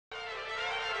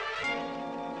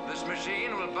This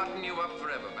machine will button you up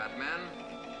forever, Batman.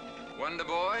 Wonder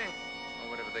Boy, or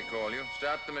whatever they call you,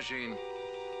 start the machine.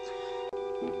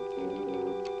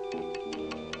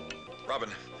 Robin,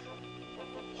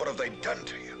 what have they done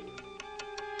to you?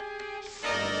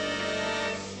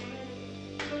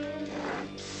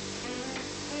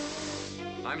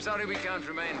 I'm sorry we can't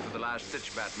remain for the last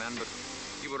stitch, Batman, but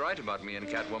you were right about me and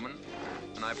Catwoman,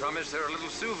 and I promised her a little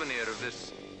souvenir of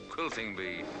this quilting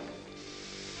bee.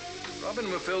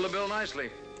 Robin will fill the bill nicely.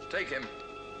 Take him.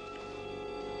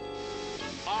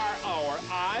 Are our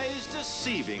eyes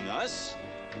deceiving us?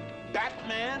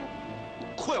 Batman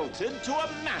quilted to a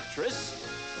mattress?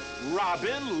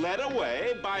 Robin led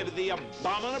away by the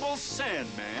abominable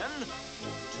Sandman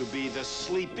to be the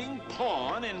sleeping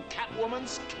pawn in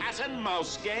Catwoman's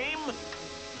cat-and-mouse game?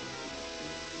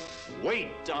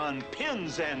 Wait on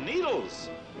Pins and Needles.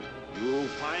 You'll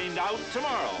find out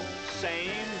tomorrow.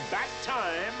 Same bat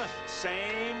time,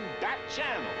 same bat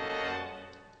channel.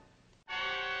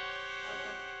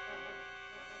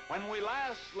 When we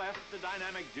last left the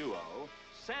dynamic duo,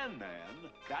 Sandman,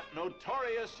 that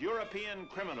notorious European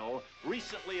criminal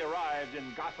recently arrived in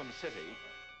Gotham City,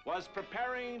 was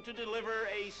preparing to deliver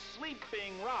a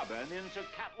sleeping Robin into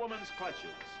Catwoman's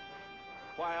clutches,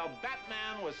 while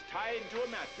Batman was tied to a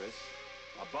mattress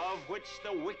above which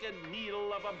the wicked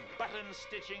needle of a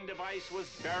button-stitching device was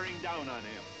bearing down on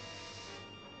him.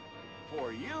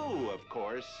 For you, of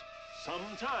course, some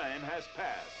time has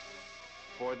passed.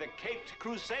 For the Caped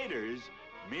Crusaders,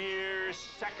 mere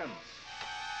seconds.